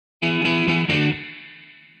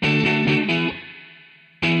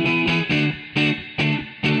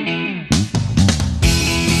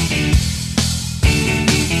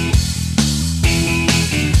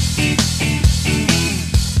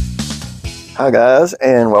Hi guys,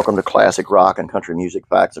 and welcome to Classic Rock and Country Music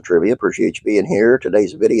Facts and Trivia. Appreciate you being here.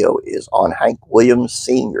 Today's video is on Hank Williams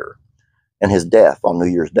Sr. and his death on New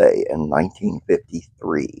Year's Day in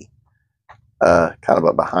 1953. Kind of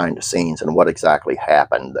a behind the scenes and what exactly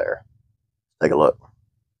happened there. Take a look.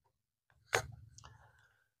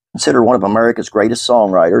 Considered one of America's greatest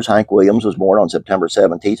songwriters, Hank Williams was born on September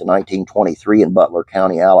 17th, 1923 in Butler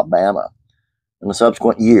County, Alabama. In the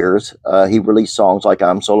subsequent years, he released songs like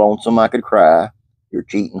I'm So Lonesome I Could Cry, Your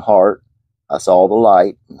Cheating Heart, I Saw the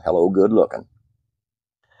Light, and Hello Good Looking.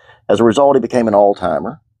 As a result, he became an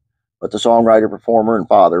all-timer, but the songwriter, performer, and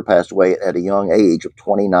father passed away at a young age of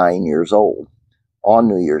 29 years old on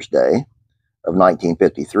New Year's Day of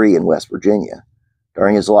 1953 in West Virginia.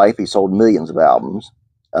 During his life, he sold millions of albums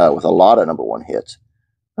with a lot of #1 hits.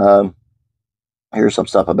 Here's some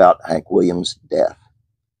stuff about Hank Williams' death.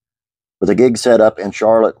 With a gig set up in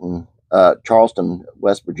Charlotte and Charleston,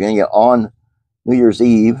 West Virginia on New Year's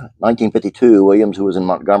Eve, 1952, Williams, who was in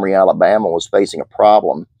Montgomery, Alabama, was facing a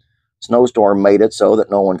problem. Snowstorm made it so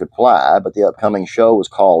that no one could fly, but the upcoming show was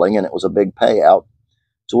calling, and it was a big payout.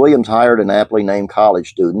 So Williams hired an aptly named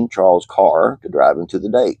college student, Charles Carr, to drive him to the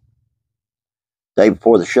date. The day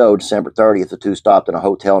before the show, December 30th, the two stopped in a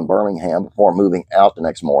hotel in Birmingham before moving out the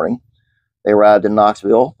next morning. They arrived in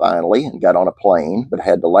Knoxville, finally, and got on a plane, but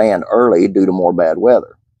had to land early due to more bad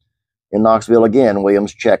weather. In Knoxville again,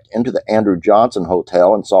 Williams checked into the Andrew Johnson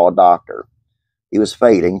Hotel and saw a doctor. He was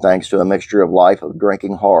fading thanks to a mixture of life of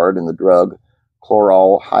drinking hard and the drug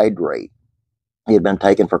chloral hydrate. He had been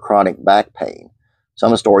taken for chronic back pain. Some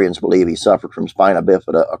historians believe he suffered from spina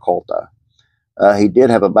bifida occulta. He did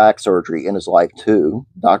have a back surgery in his life, too.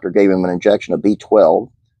 The doctor gave him an injection of B12,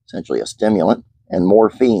 essentially a stimulant, and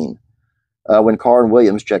morphine. When Carr and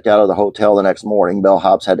Williams checked out of the hotel the next morning,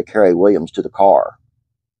 bellhops had to carry Williams to the car.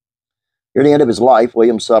 Near the end of his life,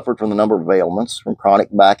 Williams suffered from a number of ailments, from chronic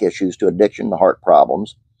back issues to addiction to heart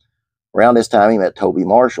problems. Around this time, he met Toby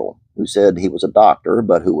Marshall, who said he was a doctor,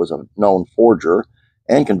 but who was a known forger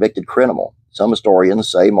and convicted criminal. Some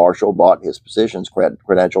historians say Marshall bought his physician's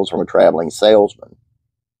credentials from a traveling salesman.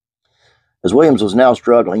 As Williams was now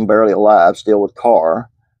struggling, barely alive, still with Carr,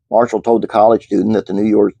 Marshall told the college student that the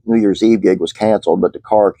New Year's Eve gig was canceled, but the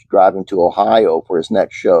Carr could drive him to Ohio for his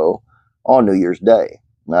next show on New Year's Day.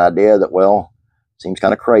 An idea that, well, seems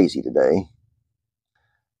kind of crazy today.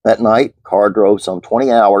 That night, Carr drove some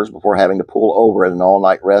 20 hours before having to pull over at an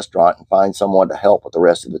all-night restaurant and find someone to help with the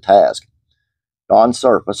rest of the task. Don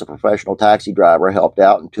Surface, a professional taxi driver, helped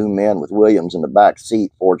out, and two men with Williams in the back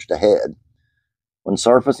seat forged ahead. When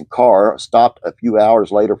Surface and Carr stopped a few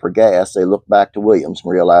hours later for gas, they looked back to Williams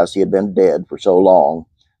and realized he had been dead for so long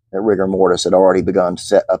that rigor mortis had already begun to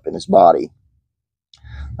set up in his body.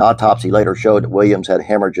 The autopsy later showed that Williams had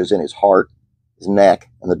hemorrhages in his heart, his neck,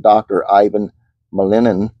 and the doctor, Ivan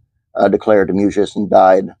Malinin, declared the musician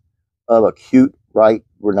died of acute right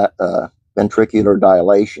ventricular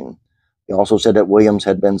dilation. He also said that Williams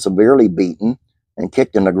had been severely beaten and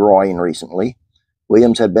kicked in the groin recently.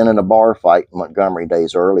 Williams had been in a bar fight in Montgomery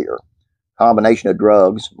days earlier. Combination of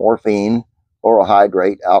drugs, morphine, chloral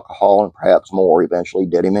hydrate, alcohol, and perhaps more eventually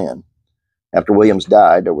did him in. After Williams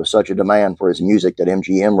died, there was such a demand for his music that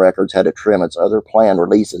MGM Records had to trim its other planned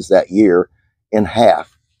releases that year in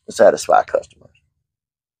half to satisfy customers.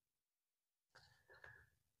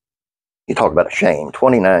 You talk about a shame,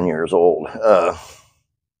 29 years old.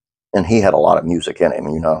 And he had a lot of music in him,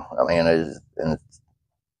 you know. I mean, it's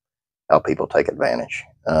how people take advantage.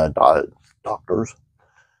 Doctors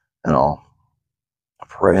and all.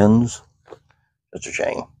 Friends. It's a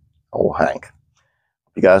shame. Oh, Hank.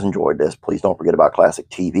 If you guys enjoyed this, please don't forget about classic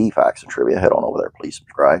TV facts and trivia. Head on over there. Please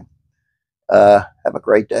subscribe. Have a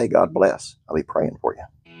great day. God bless. I'll be praying for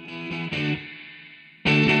you.